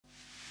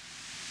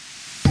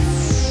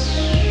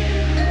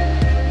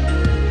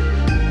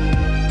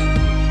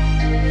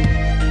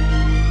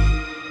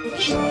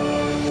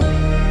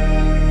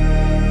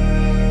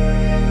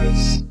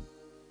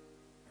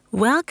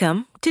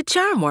Welcome to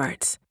Charm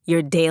Words,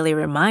 your daily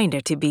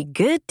reminder to be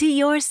good to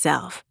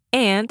yourself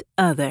and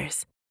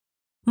others.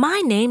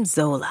 My name's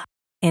Zola,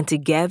 and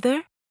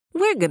together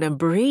we're gonna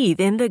breathe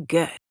in the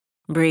good,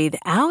 breathe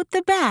out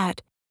the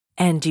bad,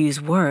 and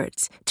use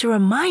words to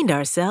remind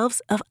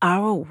ourselves of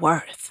our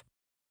worth.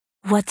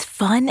 What's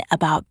fun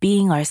about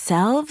being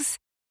ourselves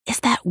is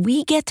that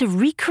we get to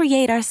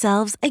recreate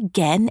ourselves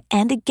again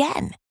and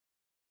again.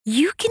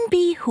 You can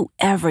be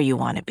whoever you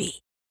want to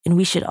be, and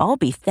we should all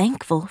be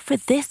thankful for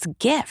this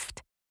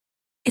gift.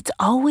 It's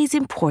always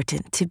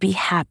important to be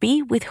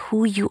happy with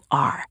who you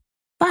are,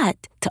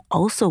 but to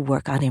also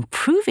work on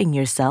improving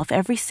yourself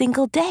every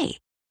single day.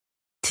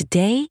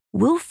 Today,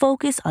 we'll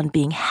focus on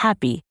being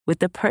happy with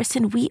the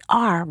person we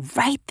are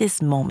right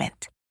this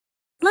moment.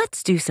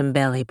 Let's do some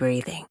belly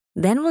breathing.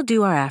 Then we'll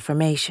do our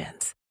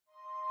affirmations.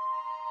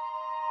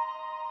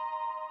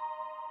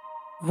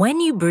 When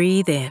you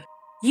breathe in,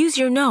 use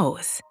your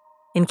nose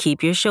and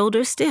keep your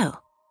shoulders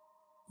still.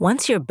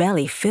 Once your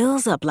belly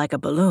fills up like a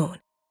balloon,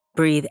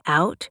 breathe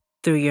out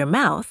through your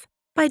mouth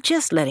by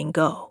just letting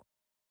go.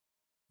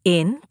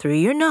 In through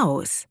your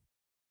nose,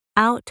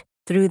 out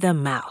through the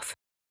mouth.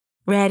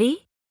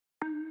 Ready?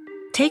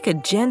 Take a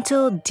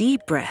gentle,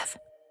 deep breath,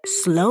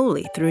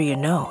 slowly through your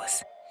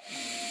nose.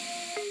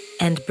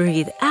 And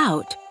breathe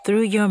out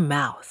through your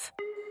mouth.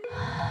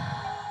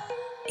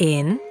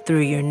 In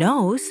through your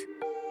nose,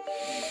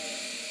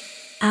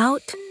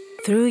 out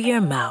through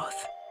your mouth.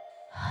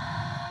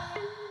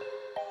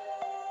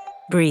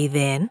 Breathe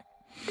in.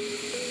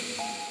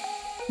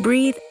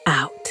 Breathe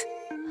out.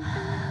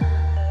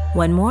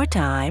 One more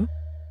time.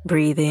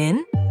 Breathe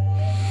in.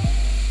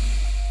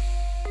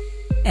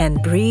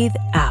 And breathe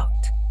out.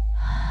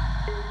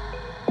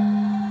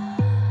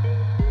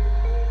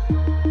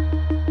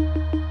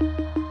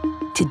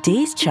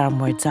 Today's charm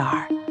words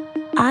are,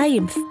 I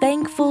am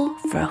thankful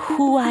for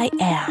who I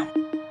am.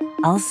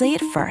 I'll say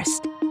it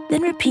first,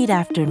 then repeat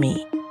after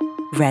me.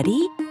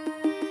 Ready?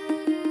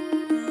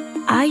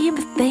 I am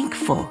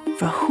thankful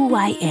for who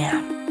I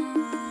am.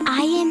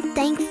 I am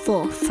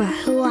thankful for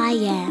who I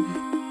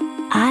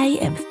am. I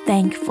am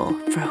thankful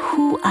for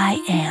who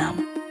I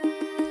am.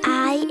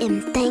 I am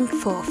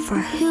thankful for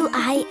who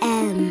I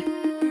am.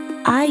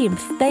 I am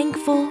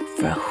thankful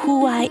for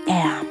who I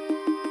am.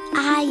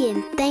 I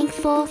am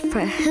thankful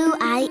for who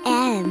I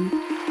am.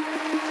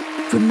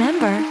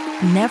 Remember,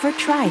 never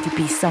try to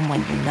be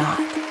someone you're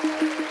not.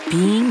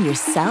 Being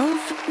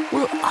yourself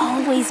will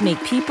always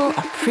make people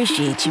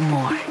appreciate you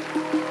more.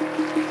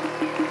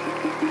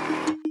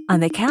 On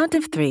the count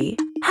of 3,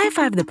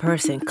 high-five the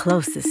person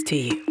closest to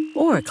you,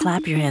 or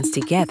clap your hands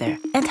together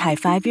and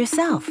high-five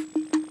yourself.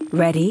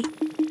 Ready?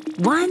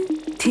 1,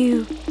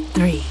 2,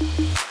 3.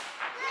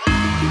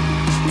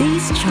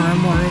 These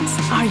charm words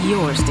are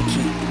yours to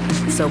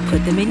keep, so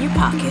put them in your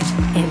pocket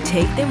and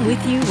take them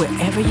with you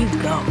wherever you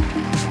go.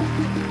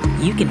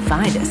 You can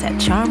find us at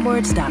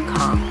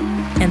charmwords.com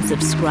and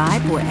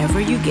subscribe wherever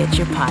you get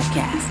your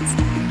podcasts.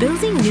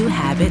 Building new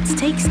habits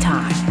takes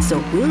time, so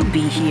we'll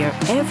be here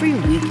every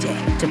weekday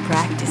to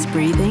practice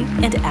breathing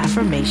and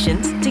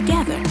affirmations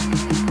together.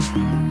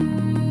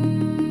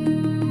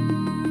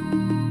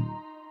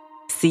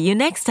 See you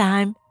next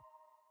time.